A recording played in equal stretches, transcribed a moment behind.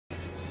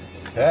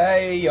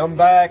Hey, I'm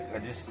back. I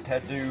just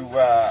had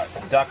to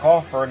duck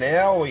off for an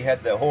hour. We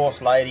had the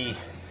horse lady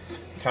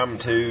come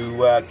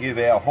to give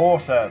our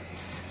horse a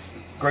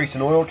grease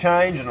and oil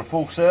change and a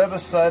full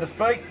service, so to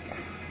speak.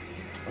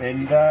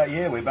 And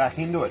yeah, we're back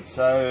into it.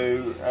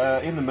 So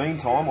in the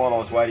meantime, while I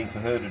was waiting for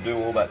her to do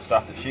all that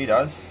stuff that she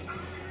does,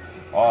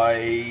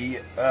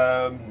 I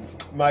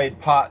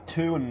made part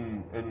 2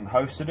 and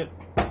hosted it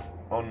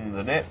on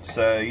the net.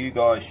 So you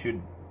guys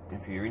should,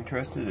 if you're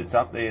interested, it's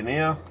up there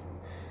now.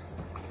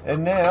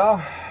 And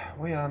now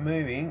we are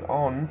moving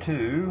on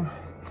to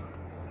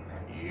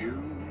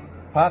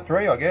part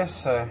 3, I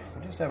guess. So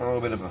we're just having a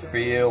little bit of a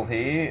feel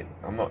here.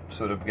 I'm not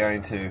sort of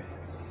going to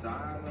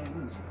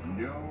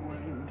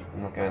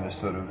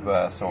sort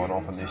of sign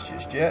off on this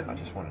just yet. I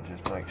just want to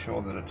just make sure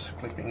that it's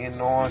clipping in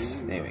nice.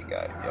 There we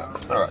go. Yeah.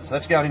 All right, so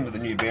let's go into the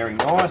new bearing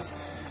nice.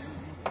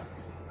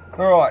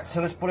 All right,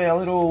 so let's put our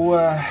little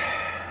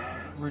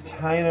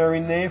retainer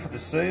in there for the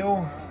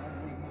seal.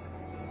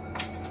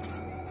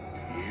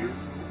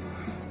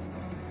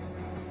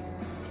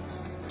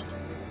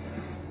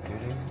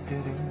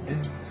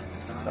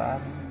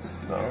 Silence,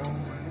 no,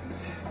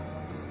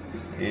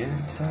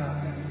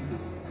 inside.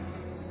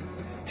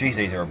 Geez,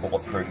 these are a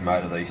bulletproof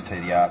motor, these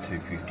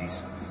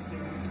TTR250s.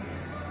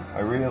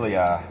 They really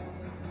are.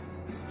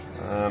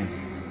 I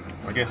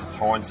guess it's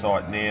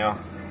hindsight now,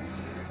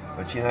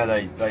 but you know,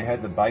 they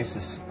had the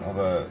basis of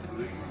a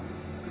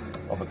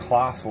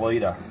class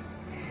leader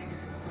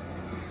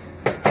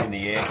in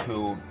the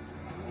air-cooled,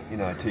 you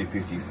know,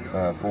 250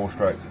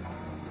 4-stroke.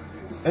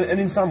 And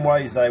in some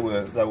ways they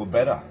were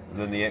better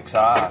than the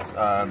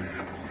XRs.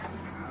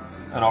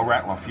 And I'll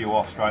rattle a few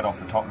off straight off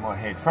the top of my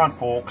head. Front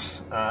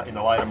forks in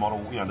the later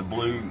model, you know, the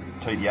blue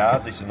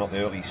TTRs. This is not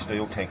the early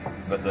steel tech,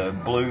 but the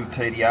blue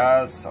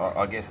TTRs.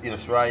 I guess in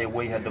Australia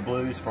we had the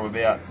blues from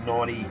about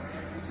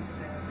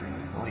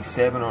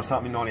 97 or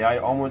something, 98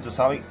 onwards or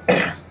something.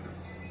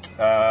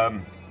 Yeah,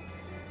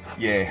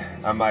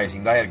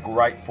 amazing. They had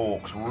great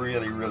forks,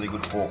 really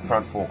good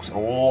front forks, a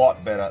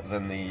lot better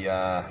than the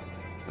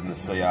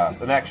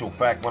CRs. In actual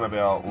fact, one of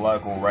our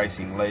local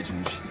racing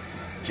legends,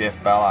 Jeff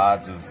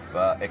Ballards of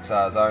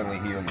XRs Only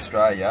here in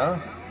Australia,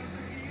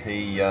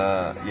 he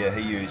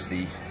used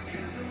the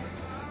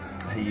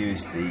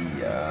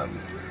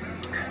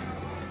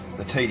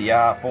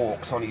TTR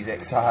forks on his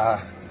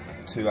XR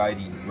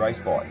 280 race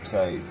bike.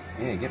 So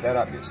yeah, get that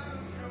up, yes.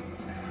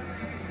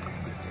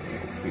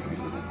 Fiddly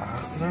little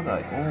bastard, aren't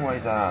they?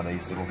 Always are,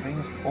 these little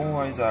things.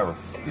 Always are a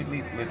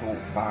fiddly little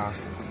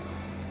bastard.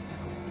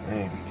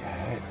 There we go.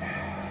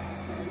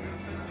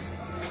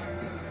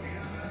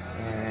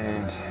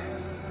 And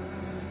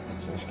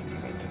just get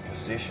into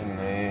position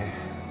there.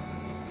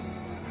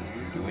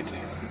 Do it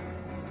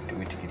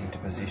to get into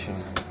position.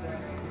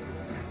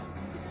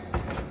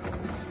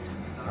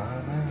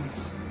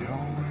 Silence,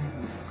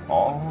 going,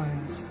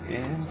 always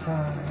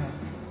inside.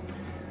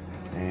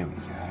 There we go.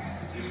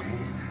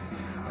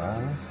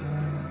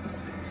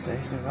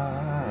 Stage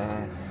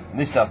divide. And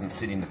this doesn't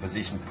sit into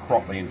position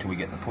properly until we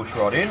get the push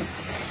rod in,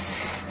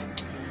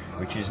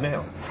 which is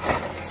now.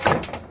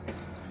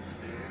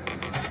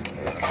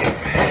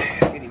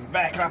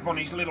 Back up on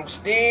his little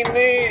stand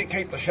there,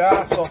 keep the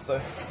shafts off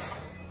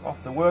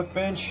the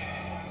workbench,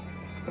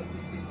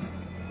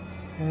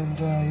 and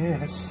yeah,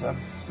 let's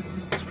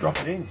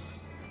drop it in.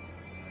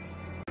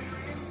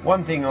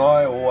 One thing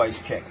I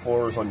always check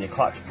for is on your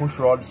clutch push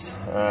rods,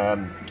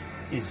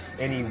 is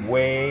any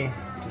wear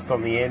just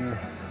on the end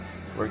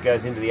where it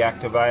goes into the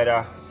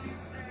activator.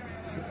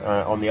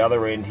 On the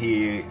other end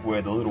here,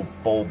 where the little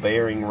ball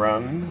bearing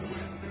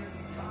runs,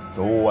 it's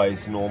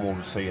always normal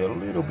to see a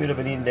little bit of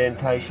an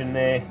indentation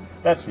there.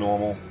 That's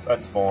normal,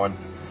 that's fine.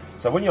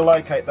 So when you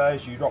locate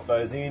those, you drop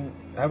those in,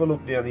 have a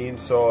look down the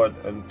inside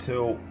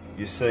until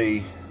you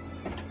see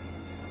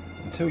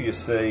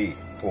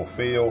or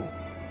feel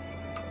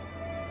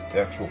the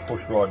actual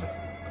push rod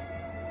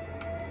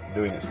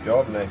doing its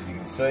job. And as you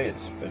can see,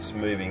 it's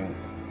moving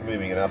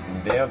it up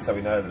and down, so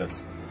we know that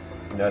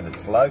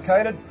it's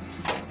located.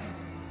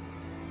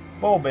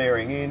 Ball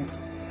bearing in,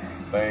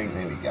 bang,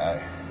 there we go.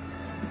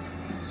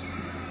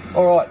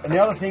 Alright, and the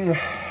other thing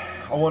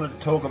I wanted to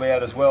talk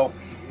about as well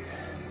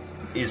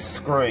is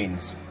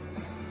screens.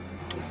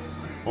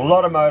 A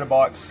lot of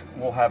motorbikes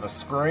will have a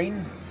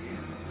screen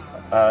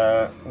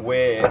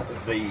where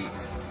the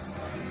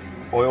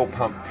oil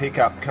pump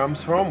pickup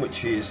comes from,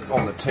 which is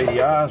on the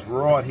TTRs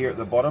right here at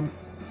the bottom,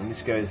 and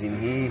this goes in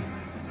here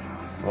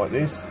like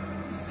this.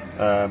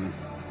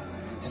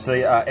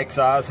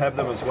 XRs have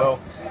them as well.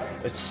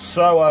 It's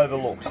so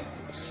overlooked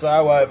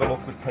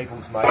with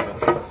people's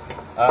maintenance.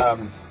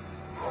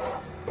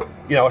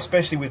 You know,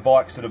 especially with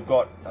bikes that have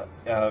got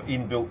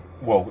inbuilt,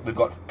 well, they've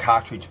got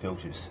cartridge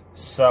filters.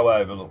 So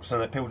overlooked. So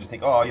that people just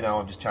think, oh, you know,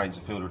 I've just changed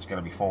the filter, it's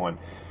going to be fine.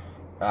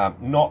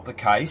 Not the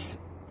case.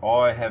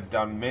 I have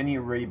done many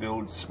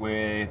rebuilds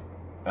where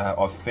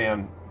I've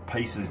found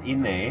pieces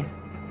in there,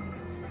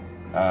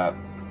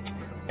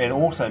 and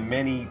also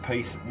many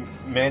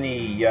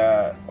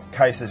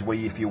cases where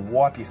if you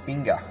wipe your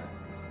finger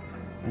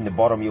in the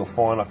bottom you'll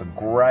find like a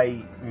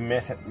grey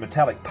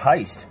metallic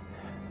paste.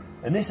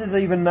 And this is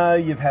even though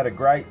you've had a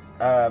great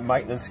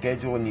maintenance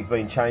schedule and you've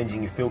been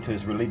changing your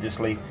filters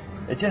religiously.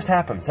 It just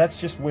happens. That's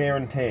just wear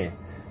and tear.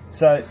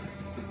 So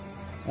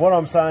what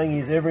I'm saying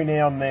is every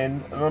now and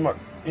then, and I'm not,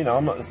 you know,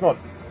 it's not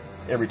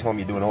every time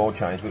you do an oil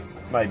change, but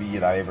maybe, you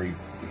know, every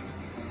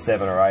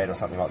 7 or 8 or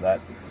something like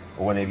that,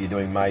 or whenever you're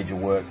doing major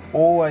work,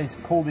 always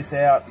pull this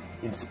out,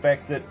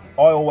 inspect it.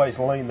 I always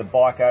lean the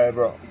bike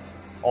over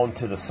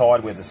onto the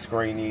side where the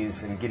screen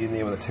is and get in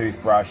there with a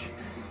toothbrush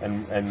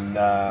and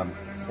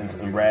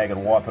rag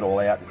and wipe it all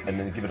out, and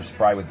then give it a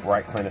spray with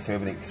brake cleaner so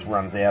everything just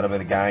runs out of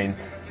it again.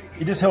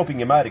 You're just helping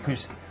your motor,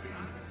 because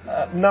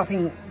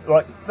nothing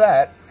like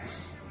that,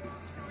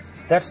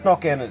 that's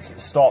not going to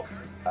stop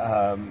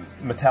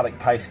metallic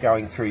paste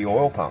going through your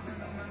oil pump.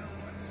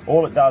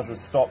 All it does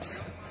is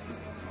stops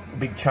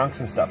big chunks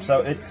and stuff.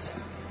 So it's,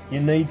 you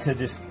need to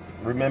just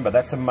remember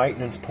that's a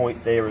maintenance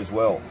point there as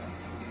well.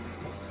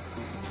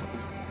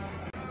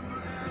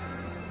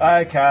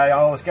 Okay,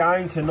 I was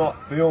going to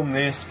not film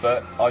this,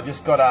 but I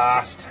just got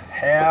asked,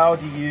 how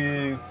do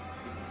you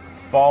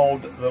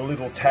fold the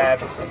little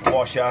tab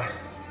washer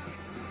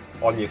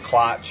on your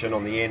clutch and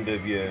on the end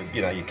of your,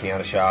 you know, your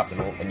counter shaft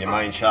and your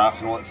main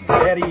shaft and all that?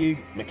 How do you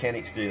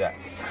mechanics do that?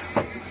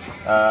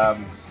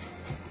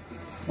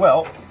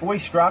 Well, we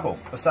struggle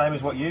the same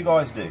as what you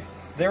guys do.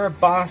 They're a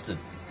bastard.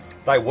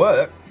 They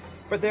work,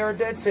 but they're a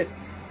dead set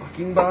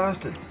fucking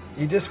bastard.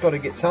 You just got to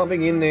get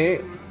something in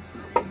there,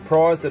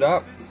 prise it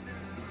up,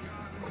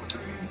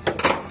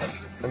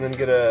 and then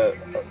get a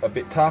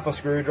bit tougher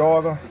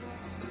screwdriver.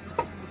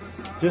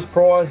 Just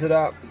prise it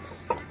up.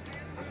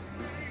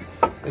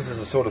 This is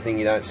the sort of thing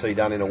you don't see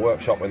done in a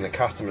workshop when the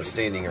customer's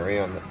standing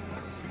around,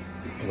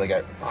 because they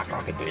go, fuck,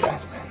 I could do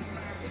that.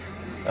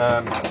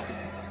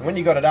 When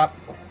you got it up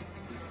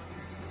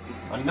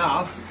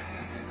enough,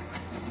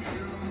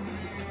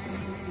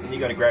 you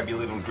got to grab your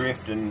little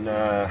drift and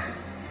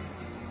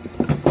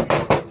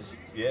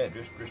yeah,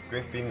 just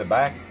drift in the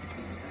back.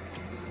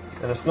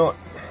 And it's not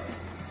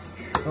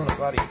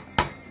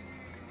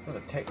a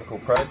technical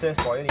process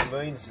by any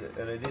means,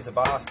 and it is a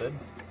bastard.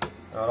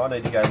 I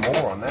need to go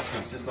more on that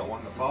because it's just not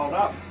wanting to fold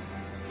up.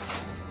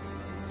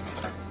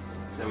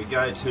 So we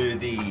go to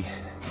the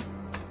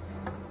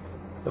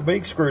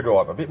big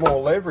screwdriver, a bit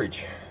more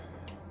leverage.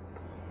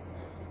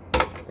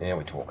 Now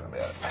we're talking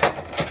about it.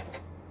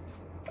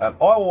 I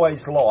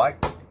always like,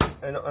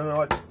 and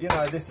I, you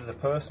know, this is a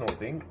personal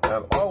thing,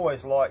 I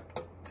always like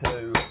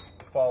to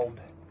fold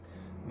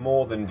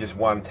more than just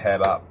one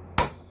tab up.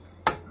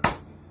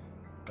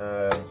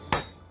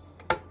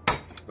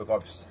 Look,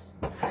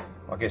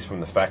 I guess from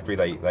the factory,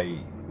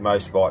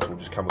 most bikes will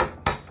just come with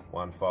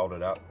one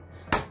folded up.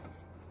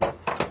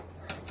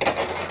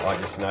 I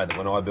just know that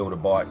when I build a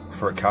bike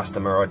for a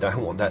customer, I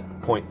don't want that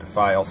point to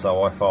fail,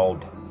 so I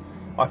fold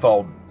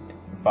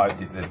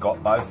both if they've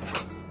got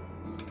both,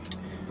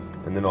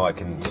 and then I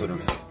can sort of,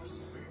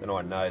 then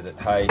I know that,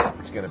 hey,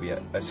 it's going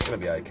to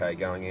be okay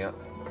going out.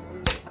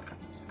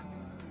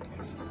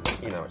 Because,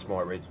 you know, it's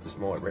my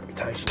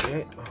reputation.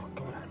 Yeah. Oh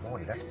God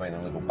Almighty, that's been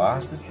a little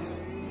bastard.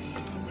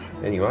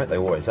 Anyway, they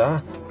always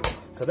are.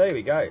 So there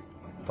we go,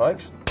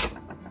 folks.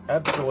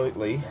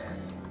 Absolutely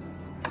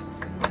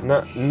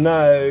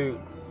no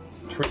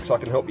tricks I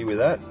can help you with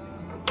that,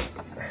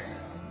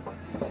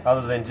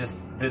 other than just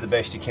do the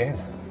best you can.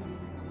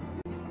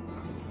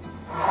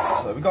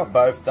 So we've got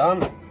both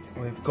done.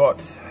 We've got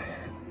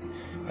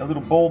a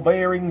little ball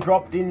bearing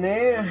dropped in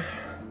there.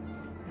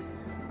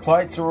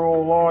 Plates are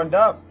all lined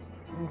up.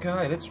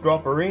 Okay, let's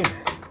drop her in.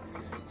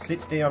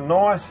 Sits down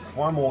nice.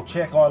 One more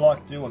check I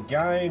like to do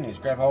again is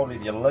grab hold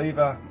of your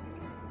lever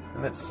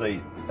and let's see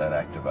that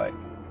activate.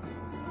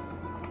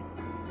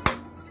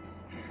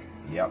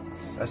 Yep,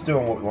 that's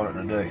doing what we want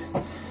it to do.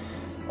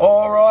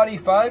 Alrighty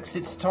folks,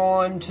 it's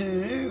time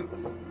to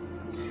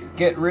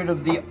get rid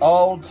of the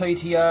old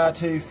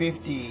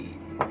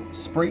TTR250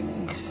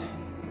 springs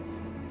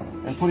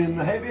and put in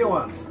the heavier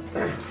ones.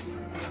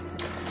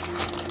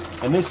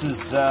 And this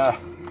is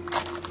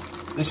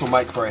this will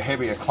make for a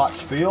heavier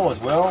clutch feel as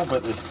well,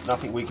 but there's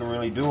nothing we can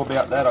really do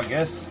about that, I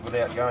guess,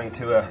 without going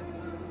to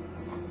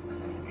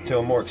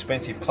a more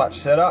expensive clutch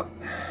setup.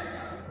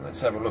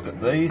 Let's have a look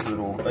at these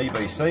little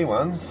EBC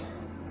ones.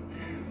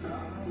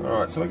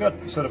 Alright, so we've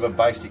got sort of a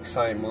basic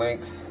same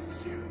length,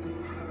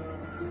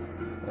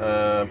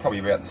 probably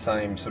about the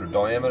same sort of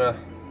diameter.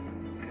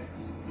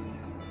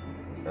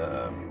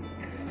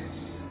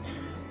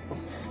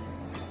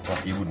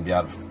 Like you wouldn't be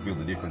able to feel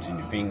the difference in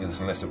your fingers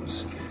unless it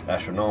was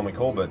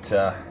astronomical, but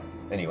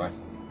anyway,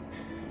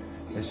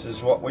 this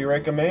is what we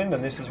recommend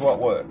and this is what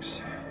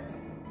works.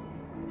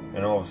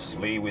 And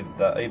obviously with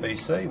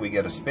EBC we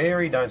get a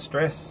sparey, don't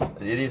stress,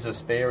 it is a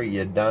sparey,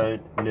 you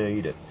don't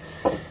need it.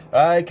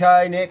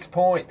 Okay, next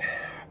point.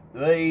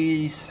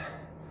 These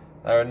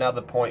are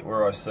another point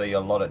where I see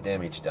a lot of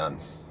damage done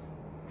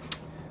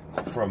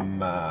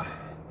from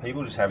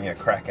people just having a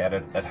crack at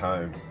it at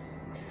home.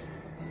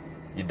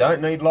 You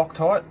don't need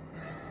Loctite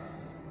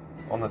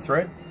on the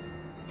thread.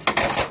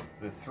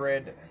 The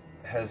thread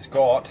has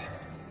got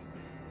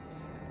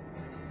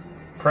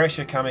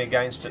pressure coming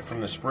against it from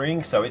the spring,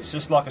 so it's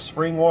just like a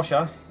spring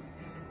washer.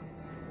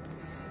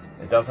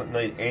 It doesn't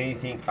need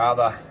anything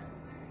other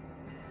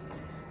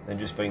than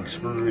just being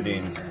screwed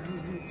in,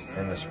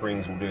 and the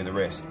springs will do the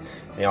rest.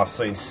 Now, I've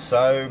seen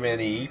so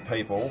many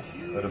people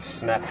that have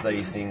snapped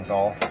these things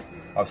off.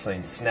 I've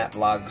seen snap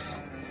lugs,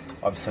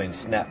 I've seen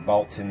snap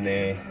bolts in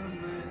there.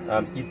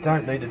 You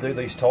don't need to do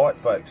these tight,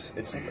 folks.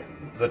 It's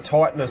the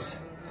tightness.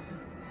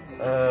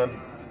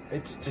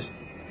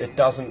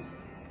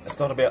 It's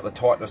not about the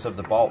tightness of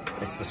the bolt.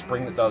 It's the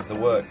spring that does the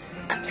work.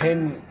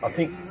 I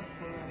think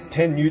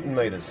 10 Newton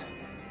meters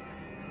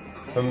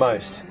for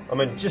most. I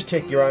mean, just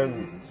check your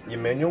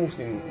manuals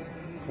in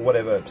for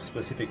whatever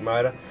specific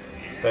motor,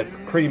 but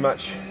pretty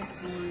much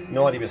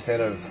 90%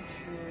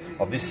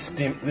 of this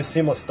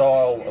similar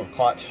style of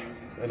clutch,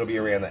 it'll be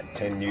around that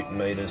 10 Newton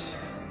meters.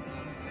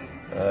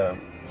 Because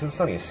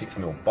it's only a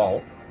 6mm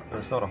bolt, and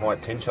it's not a high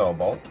tensile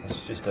bolt. It's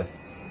just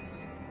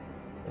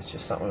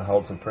something to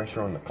hold some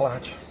pressure on the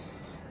clutch.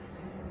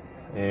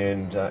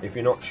 And if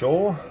you're not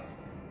sure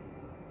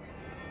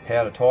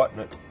how to tighten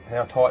it,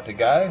 how tight to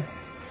go,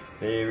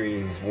 there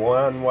is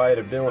one way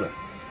to doing it.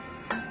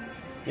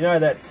 You know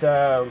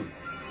that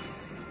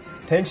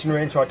tension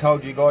wrench I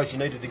told you guys you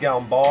needed to go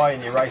and buy,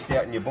 and you raced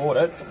out and you bought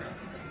it?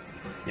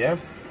 Yeah?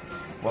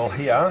 Well,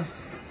 here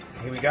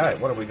we go.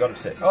 What have we got it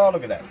set? Oh,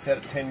 look at that, set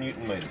at 10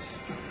 Newton meters.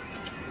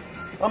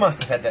 I must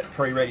have had that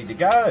pre-ready to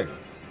go.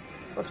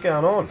 What's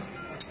going on?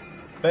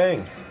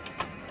 Bang.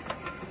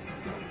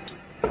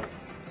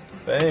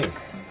 Bang.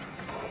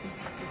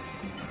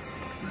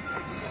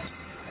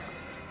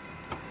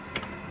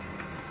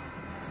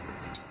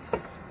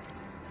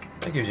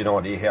 That gives you an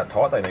idea how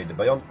tight they need to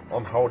be.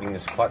 I'm holding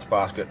this clutch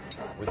basket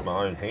with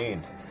my own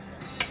hand,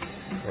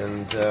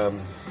 and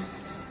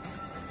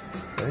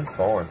it is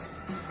fine.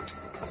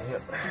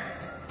 Yep.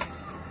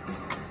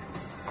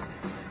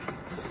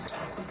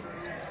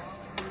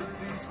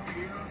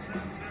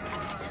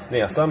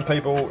 Now, some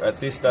people at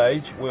this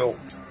stage will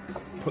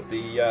put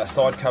the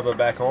side cover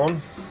back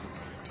on.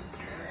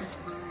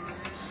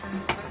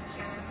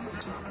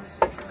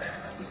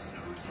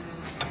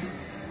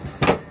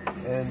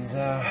 And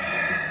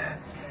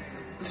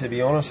to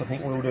be honest, I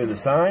think we'll do the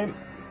same.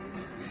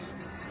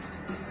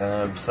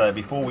 So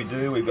before we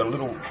do, we've got a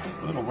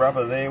little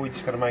rubber there. We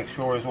just got to make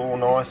sure it's all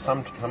nice.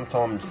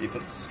 Sometimes if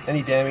it's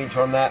any damage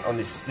on that,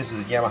 this is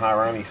a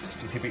Yamaha only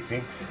specific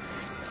thing.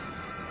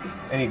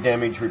 Any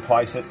damage,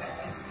 replace it.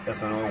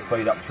 That's an oil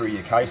feed up through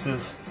your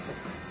cases.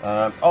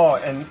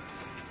 Oh, and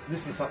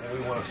this is something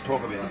we wanted to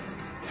talk about.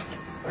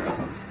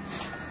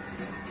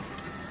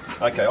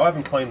 Okay, I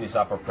haven't cleaned this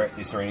up or prepped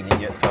this or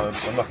anything yet, so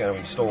I'm not going to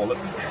install it.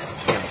 I'm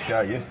just going to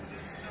show you.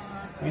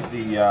 Here's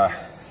the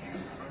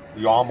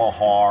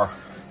Yamaha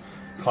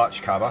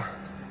clutch cover.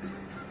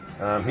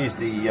 Here's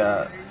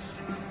the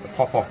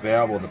pop-off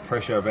valve, or the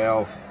pressure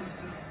valve,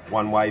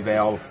 one-way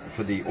valve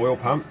for the oil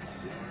pump.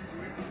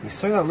 You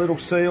see that little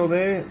seal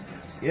there?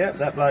 Yep,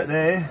 that bloke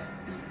there.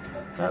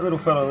 That little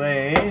fella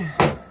there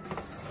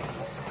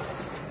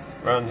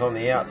runs on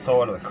the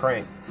outside of the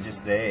crank,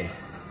 just there.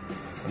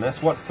 And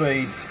that's what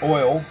feeds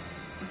oil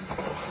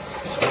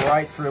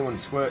straight through and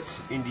squirts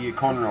into your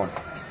conrod.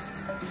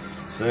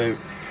 So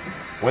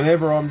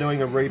whenever I'm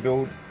doing a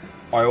rebuild,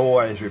 I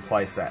always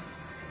replace that.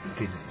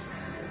 Because,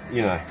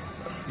 you know,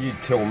 you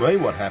tell me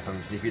what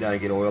happens if you don't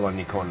get oil on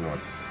your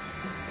conrod.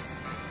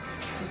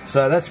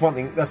 So that's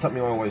something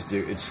I always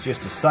do. It's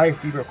just a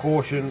safety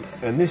precaution,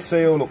 and this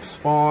seal looks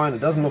fine. It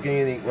doesn't look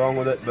anything wrong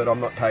with it, but I'm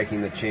not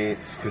taking the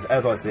chance, because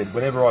as I said,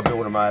 whenever I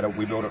build a motor,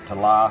 we build it to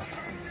last.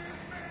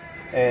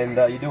 And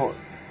you do it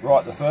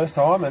right the first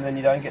time, and then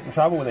you don't get in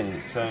trouble with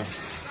anything. So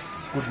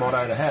it's a good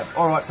motto to have.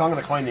 Alright, so I'm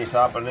going to clean this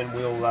up, and then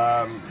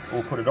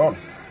we'll put it on.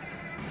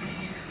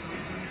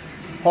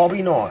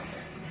 Hobby knife.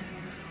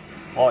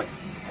 Like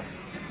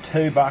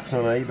 $2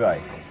 on eBay.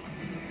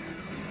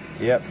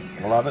 Yep,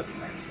 I love it.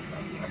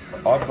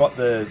 I've got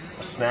the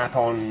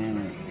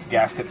snap-on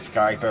gasket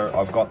scraper.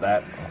 I've got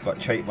that. I've got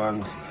cheap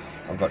ones.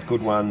 I've got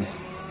good ones.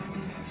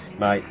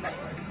 Mate,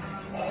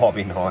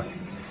 hobby knife.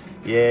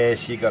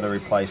 Yes, you got to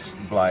replace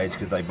blades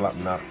because they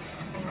blunt up.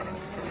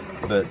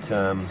 But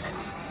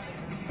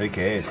who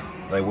cares?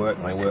 They work.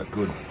 They work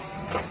good.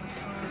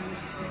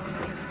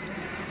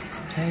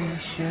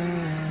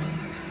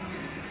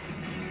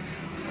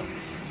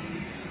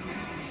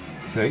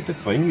 Keep the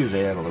fingers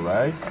out of the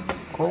road.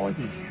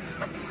 Crikey.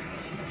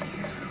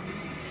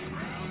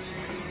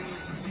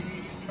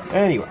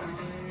 Anyway,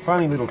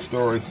 funny little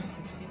story.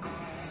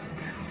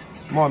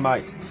 My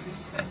mate,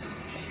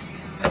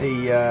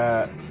 he's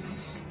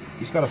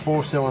got a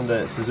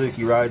 4-cylinder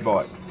Suzuki road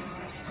bike,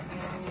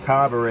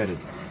 carburetted.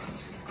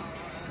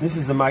 This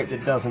is the mate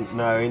that doesn't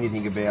know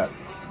anything about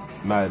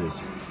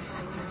motors.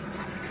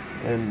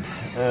 And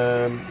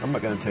I'm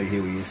not going to tell you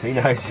who he is. He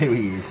knows who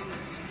he is.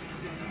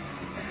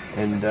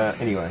 And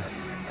anyway,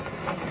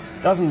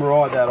 doesn't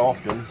ride that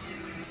often.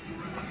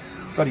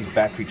 He's got his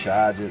battery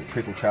charger,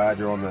 triple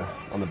charger on the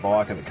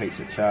bike, and it keeps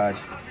it charged.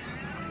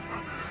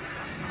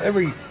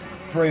 Every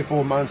 3 or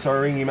 4 months I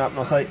ring him up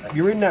and I say, have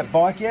you ridden that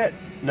bike yet?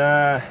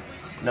 Nah,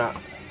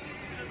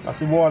 I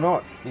said, why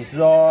not? He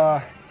said, oh,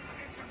 I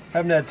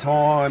haven't had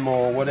time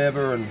or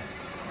whatever. And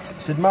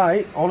I said,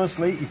 mate,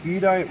 honestly, if you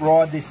don't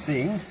ride this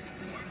thing,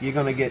 you're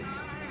going to get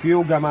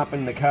fuel gum up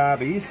in the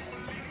carbies,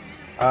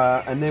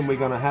 and then we're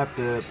going to have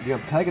to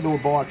take it to a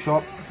bike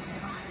shop,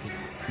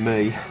 and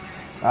we're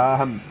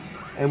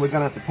going to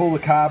have to pull the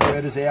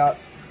carburetors out,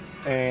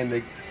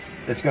 and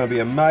it's going to be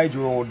a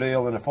major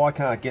ordeal. And if I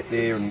can't get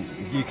there and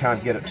if you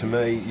can't get it to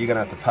me, you're going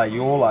to have to pay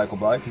your local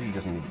bloke, because he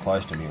doesn't live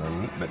close to me or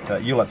anything,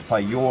 but you'll have to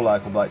pay your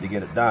local bloke to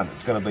get it done.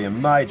 It's going to be a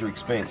major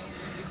expense.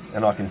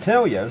 And I can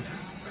tell you,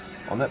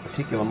 on that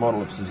particular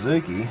model of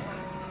Suzuki,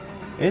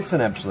 it's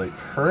an absolute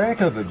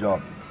crack of a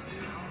job,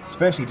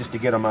 especially just to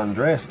get them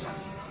undressed.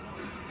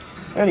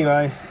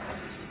 Anyway,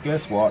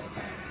 guess what?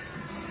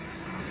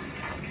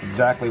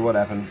 Exactly what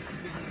happened.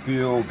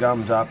 Fuel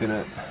gums up in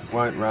it,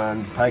 won't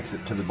run, takes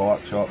it to the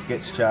bike shop,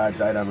 gets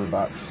charged 800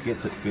 bucks,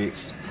 gets it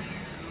fixed.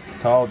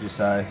 Told you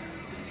so.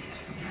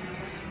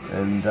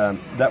 And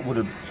that would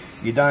have,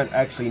 you don't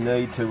actually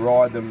need to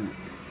ride them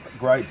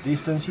great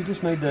distance, you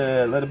just need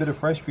to let a bit of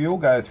fresh fuel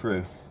go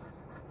through.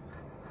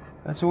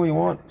 That's all you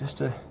want, just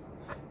to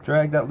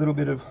drag that little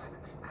bit of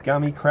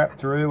gummy crap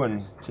through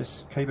and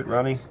just keep it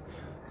running.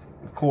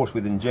 Of course,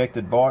 with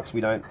injected bikes,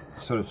 we don't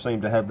sort of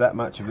seem to have that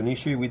much of an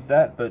issue with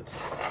that,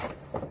 but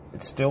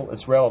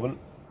it's relevant.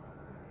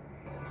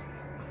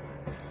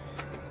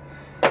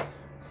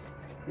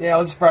 Yeah,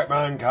 I just broke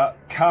my own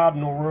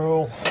cardinal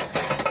rule.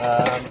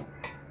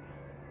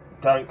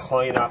 Don't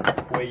clean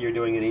up where you're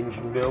doing an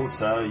engine build,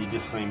 so you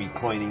just see me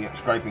cleaning up,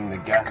 scraping the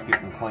gasket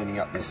and cleaning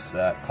up this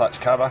clutch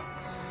cover.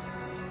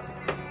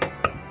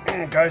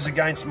 And it goes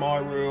against my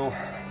rule.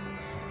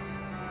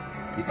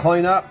 You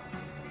clean up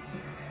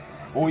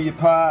all your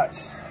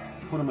parts,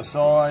 put them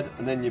aside,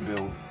 and then you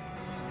build.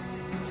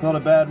 It's not a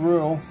bad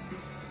rule.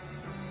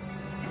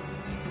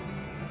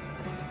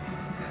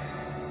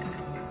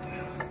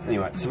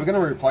 Anyway, so we're going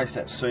to replace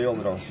that seal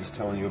that I was just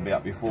telling you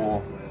about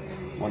before,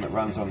 one that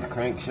runs on the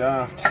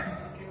crankshaft.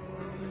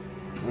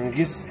 And I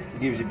guess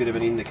gives you a bit of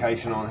an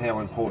indication on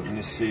how important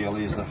this seal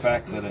is. The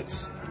fact that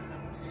it's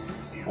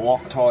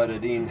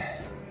Loctited in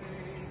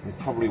with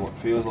probably what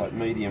feels like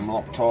medium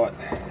Loctite.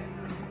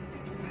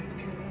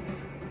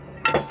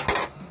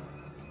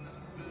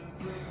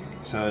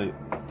 So,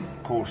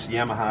 of course,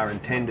 Yamaha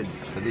intended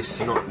for this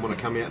to not want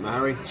to come out in a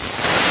hurry.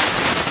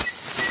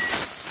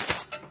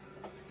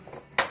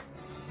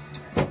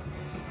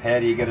 How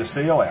do you get a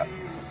seal out?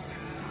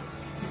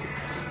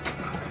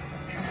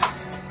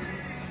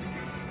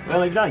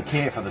 Well, if you don't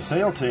care for the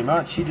seal too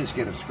much, you just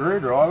get a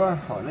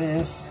screwdriver like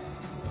this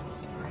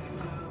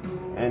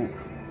and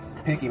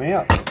pick him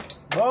out.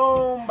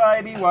 Boom,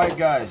 baby, away it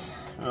goes.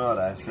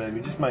 Righto, so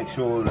you just make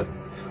sure that,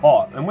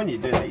 oh, and when you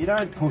do that, you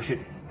don't push it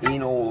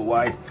in all the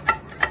way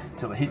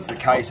till it hits the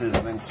cases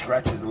and then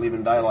scratches the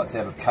living daylights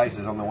out of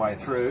cases on the way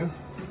through.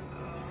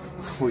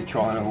 We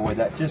try and avoid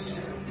that, just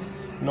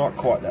not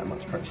quite that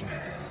much pressure.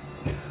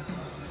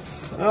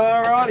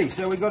 Alrighty,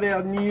 so we got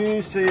our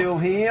new seal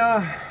here,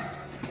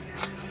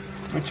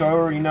 which I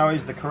already know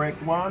is the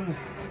correct one,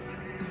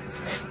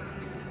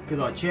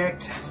 because I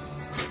checked,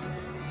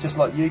 just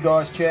like you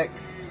guys checked.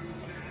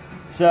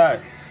 So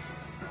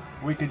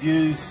we could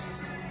use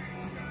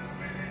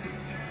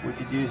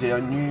our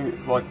new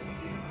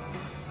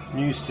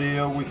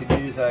seal. We could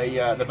use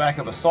the back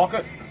of a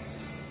socket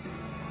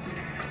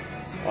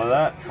like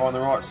that, find the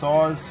right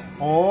size,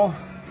 or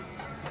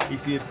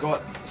if you've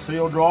got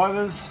seal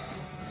drivers,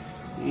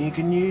 you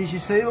can use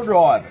your seal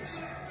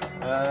drivers,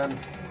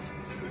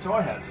 which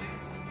I have.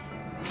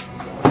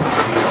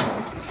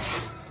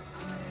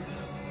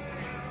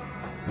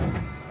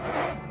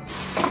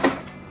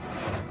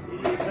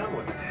 Here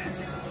somewhere.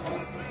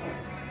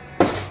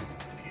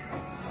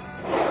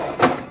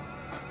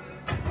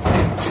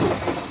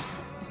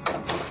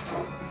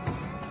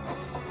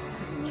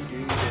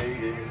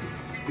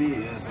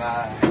 Feels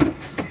like,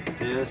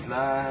 just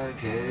like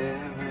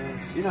heaven.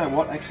 You know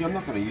what? Actually, I'm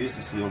not going to use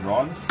the seal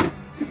drivers. I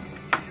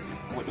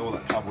went to all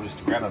that trouble just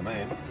to grab them,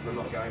 man. I'm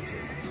not going to.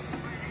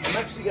 I'm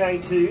actually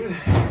going to.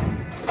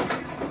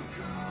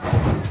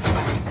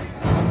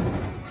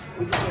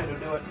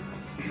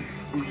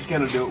 We're just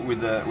going to do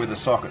it with a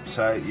socket.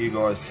 So you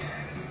guys,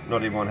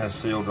 not everyone has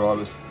seal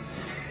drivers.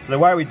 So the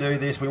way we do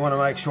this, we want to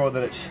make sure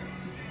that it's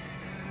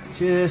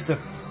just a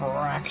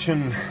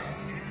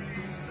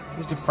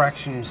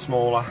fraction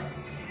smaller.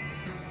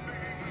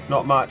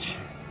 Not much.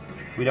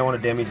 We don't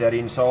want to damage that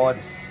inside.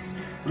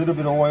 A little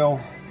bit of oil.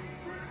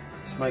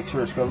 Just make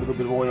sure it's got a little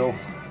bit of oil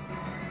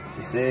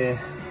just there.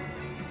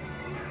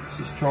 Let's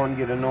just try and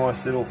get a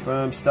nice little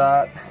firm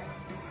start,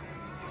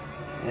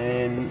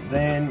 and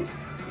then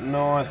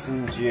nice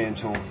and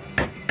gentle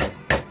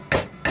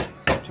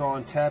try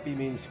and tap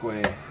him in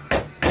square,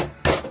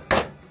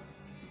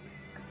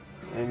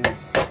 and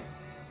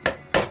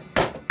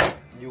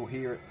you'll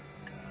hear it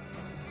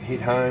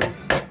hit home,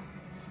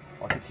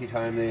 like it's hit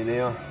home there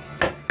now.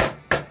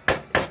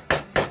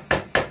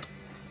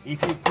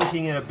 If you're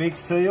pushing in a big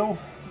seal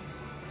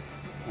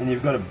and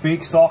you've got a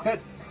big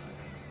socket,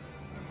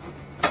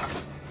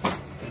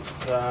 it's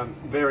It's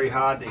very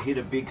hard to hit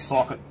a big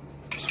socket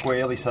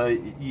squarely, so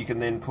you can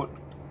then put,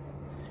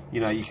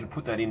 you can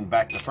put that in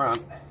back to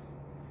front,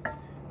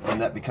 and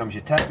that becomes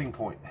your tapping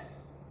point.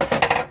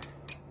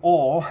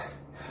 Or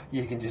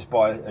you can just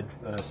buy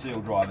a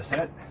seal driver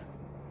set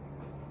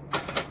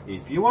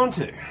if you want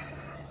to.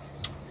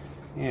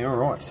 Yeah,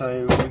 alright,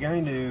 so we're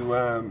going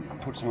to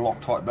put some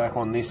Loctite back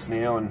on this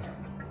now and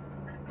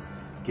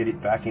get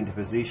it back into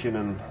position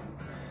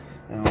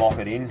and lock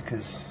it in,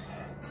 because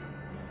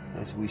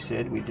as we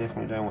said, we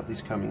definitely don't want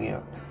this coming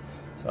out.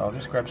 So I'll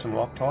just grab some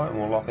Loctite and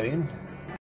we'll lock it in.